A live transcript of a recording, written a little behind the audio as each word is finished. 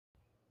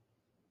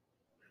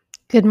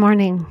Good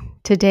morning.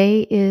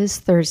 Today is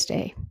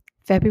Thursday,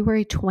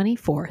 February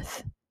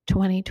 24th,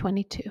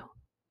 2022.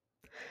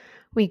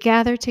 We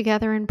gather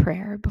together in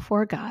prayer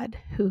before God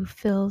who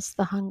fills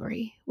the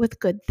hungry with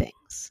good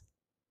things.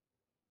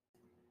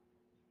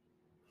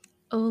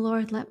 O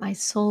Lord, let my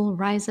soul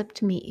rise up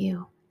to meet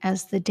you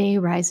as the day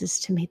rises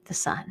to meet the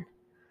sun.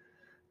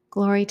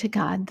 Glory to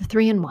God, the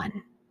three in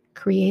one,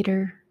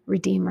 Creator,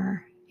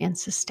 Redeemer, and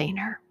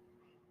Sustainer.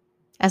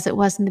 As it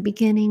was in the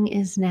beginning,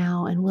 is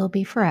now, and will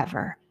be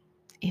forever.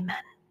 Amen.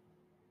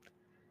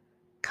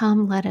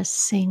 Come, let us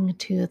sing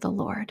to the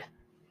Lord.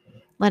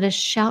 Let us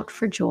shout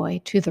for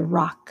joy to the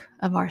rock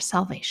of our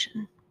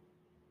salvation.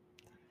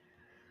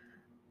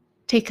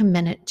 Take a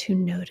minute to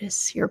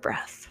notice your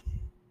breath.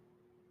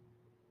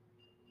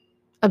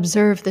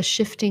 Observe the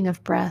shifting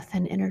of breath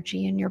and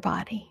energy in your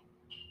body.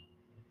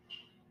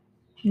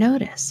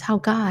 Notice how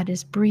God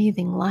is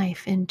breathing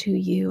life into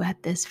you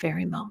at this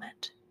very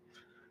moment.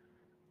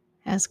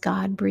 As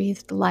God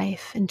breathed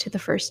life into the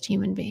first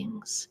human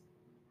beings,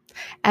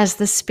 as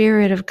the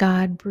Spirit of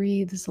God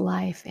breathes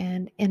life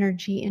and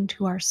energy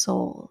into our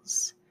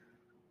souls,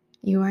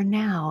 you are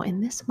now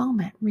in this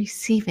moment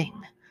receiving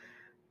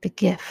the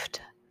gift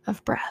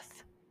of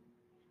breath.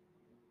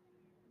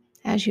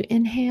 As you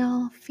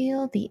inhale,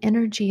 feel the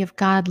energy of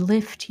God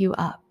lift you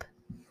up.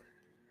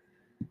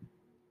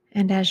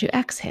 And as you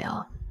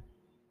exhale,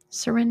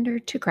 surrender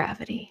to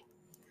gravity,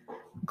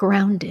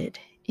 grounded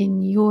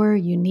in your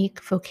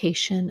unique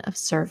vocation of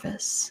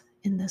service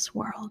in this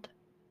world.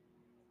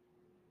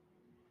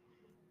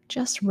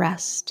 Just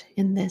rest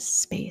in this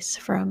space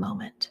for a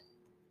moment.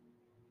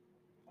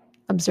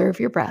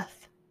 Observe your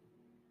breath.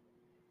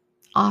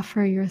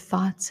 Offer your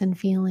thoughts and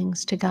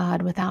feelings to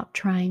God without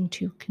trying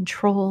to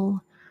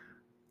control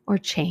or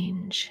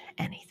change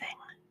anything.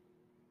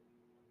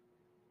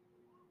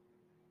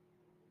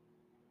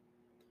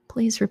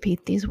 Please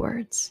repeat these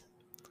words.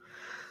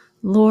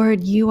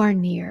 Lord, you are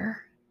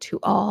near to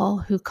all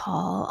who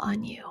call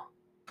on you.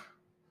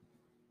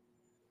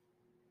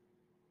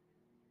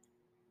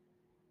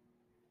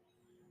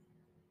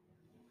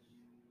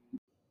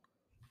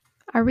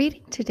 Our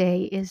reading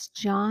today is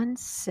John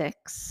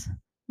 6,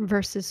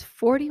 verses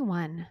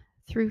 41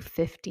 through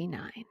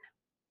 59.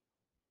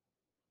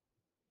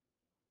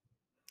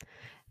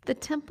 The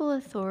temple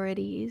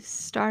authorities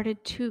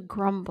started to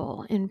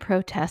grumble in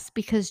protest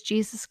because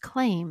Jesus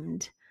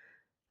claimed,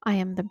 "I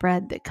am the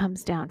bread that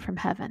comes down from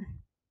heaven."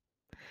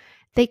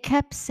 They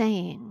kept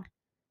saying,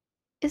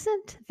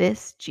 "Isn't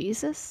this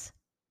Jesus,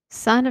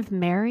 son of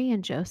Mary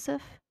and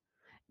Joseph?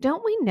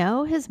 Don't we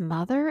know his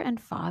mother and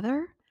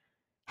father?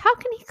 How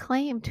can he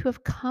claim to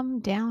have come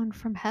down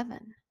from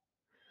heaven?"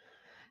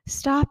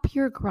 "Stop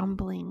your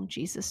grumbling,"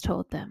 Jesus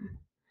told them.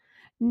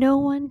 "No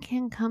one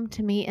can come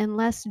to me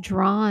unless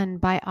drawn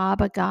by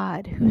Abba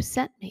God who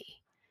sent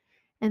me,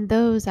 and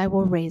those I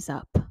will raise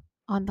up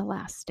on the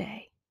last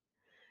day.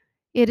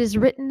 It is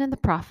written in the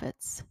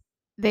prophets,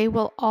 they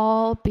will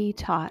all be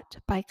taught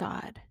by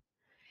God.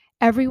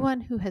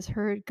 Everyone who has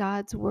heard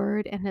God's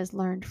word and has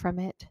learned from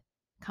it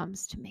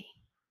comes to me.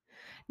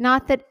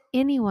 Not that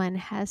anyone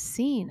has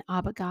seen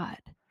Abba God.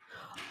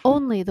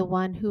 Only the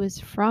one who is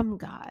from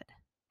God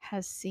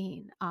has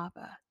seen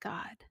Abba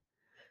God.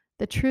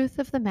 The truth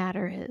of the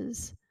matter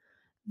is,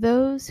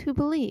 those who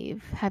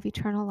believe have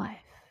eternal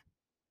life.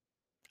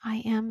 I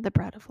am the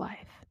bread of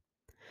life.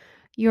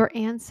 Your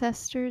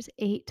ancestors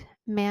ate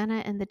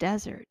manna in the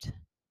desert,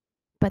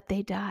 but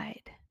they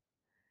died.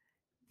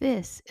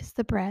 This is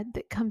the bread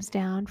that comes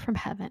down from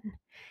heaven,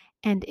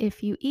 and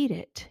if you eat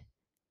it,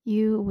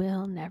 you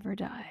will never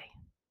die.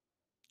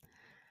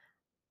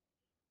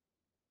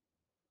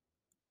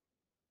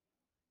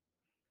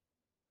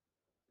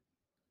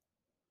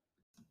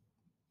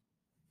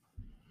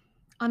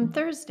 On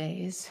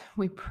Thursdays,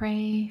 we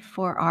pray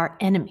for our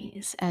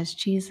enemies as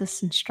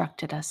Jesus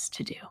instructed us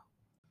to do.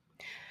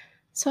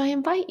 So I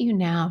invite you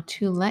now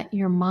to let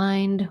your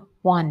mind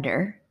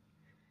wander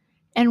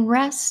and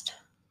rest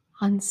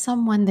on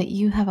someone that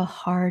you have a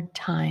hard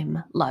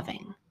time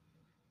loving.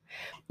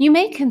 You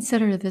may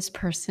consider this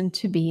person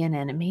to be an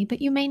enemy,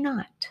 but you may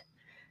not.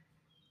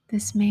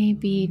 This may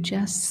be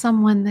just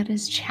someone that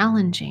is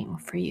challenging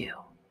for you,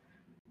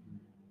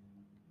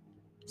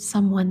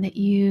 someone that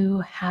you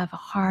have a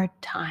hard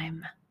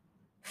time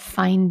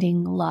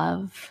finding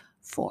love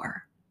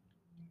for.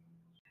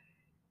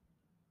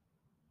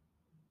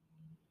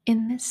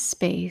 In this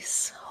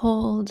space,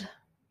 hold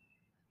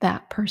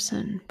that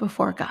person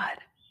before God.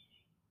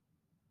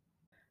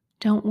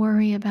 Don't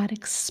worry about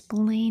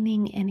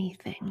explaining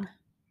anything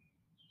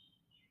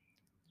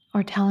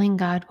or telling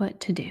God what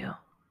to do.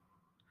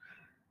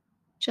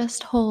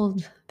 Just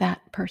hold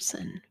that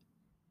person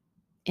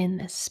in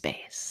this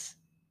space.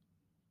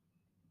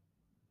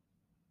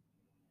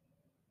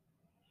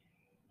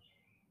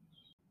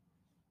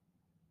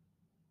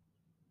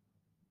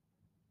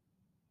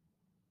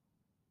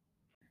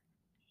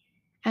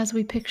 As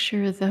we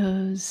picture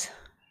those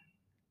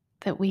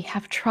that we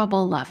have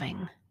trouble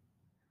loving,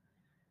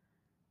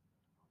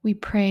 we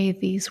pray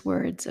these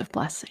words of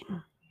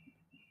blessing.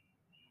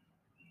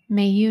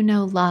 May you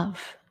know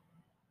love.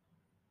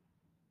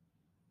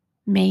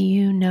 May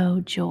you know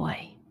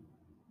joy.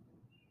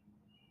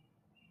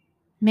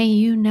 May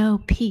you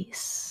know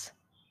peace.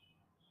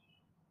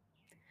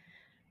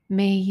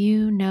 May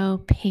you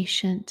know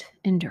patient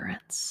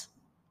endurance.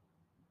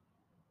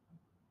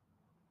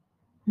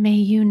 May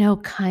you know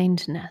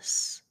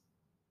kindness.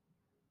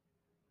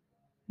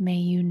 May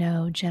you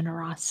know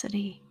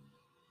generosity.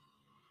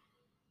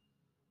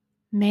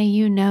 May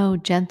you know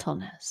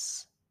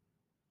gentleness.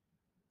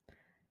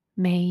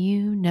 May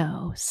you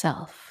know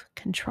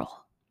self-control.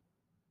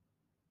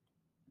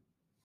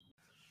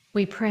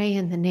 We pray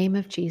in the name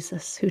of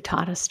Jesus, who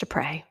taught us to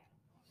pray.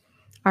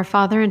 Our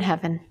Father in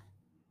heaven,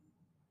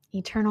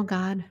 eternal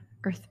God,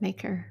 earth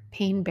maker,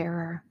 pain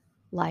bearer,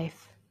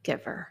 life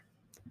giver,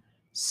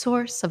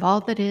 source of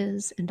all that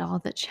is and all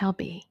that shall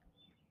be,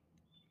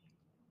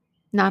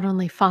 not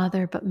only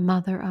Father, but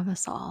Mother of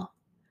us all.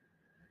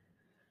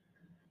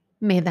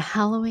 May the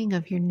hallowing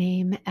of your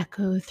name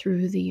echo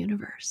through the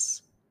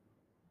universe.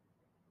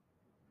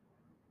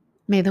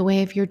 May the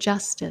way of your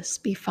justice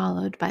be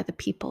followed by the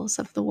peoples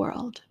of the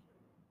world.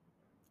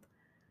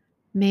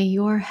 May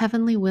your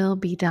heavenly will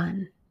be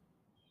done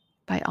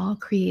by all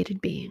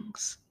created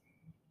beings.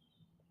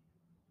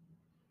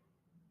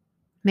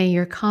 May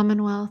your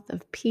commonwealth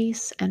of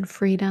peace and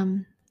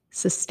freedom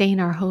sustain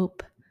our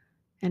hope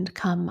and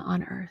come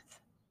on earth.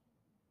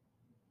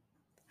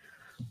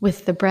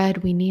 With the bread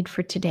we need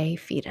for today,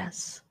 feed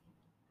us.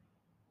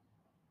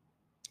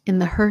 In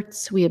the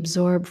hurts we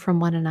absorb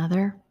from one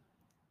another,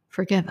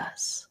 forgive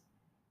us.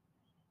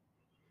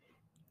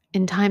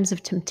 In times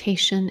of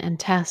temptation and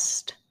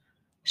test,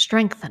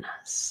 strengthen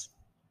us.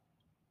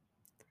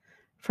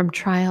 From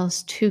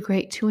trials too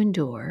great to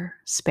endure,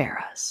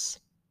 spare us.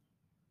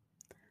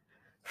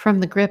 From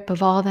the grip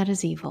of all that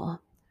is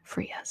evil,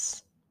 free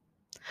us.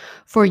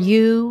 For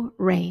you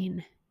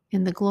reign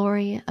in the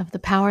glory of the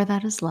power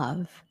that is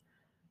love,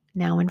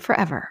 now and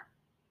forever.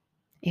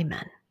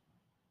 Amen.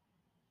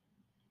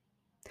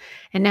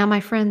 And now, my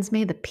friends,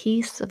 may the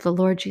peace of the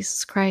Lord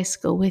Jesus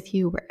Christ go with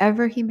you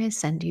wherever he may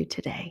send you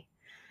today.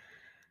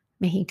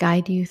 May he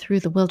guide you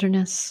through the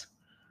wilderness,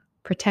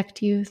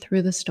 protect you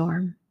through the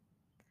storm.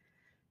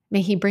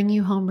 May he bring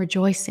you home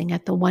rejoicing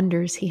at the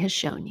wonders he has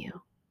shown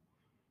you.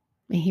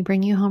 May he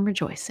bring you home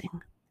rejoicing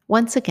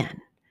once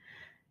again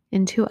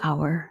into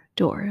our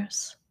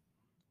doors.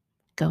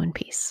 Go in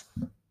peace.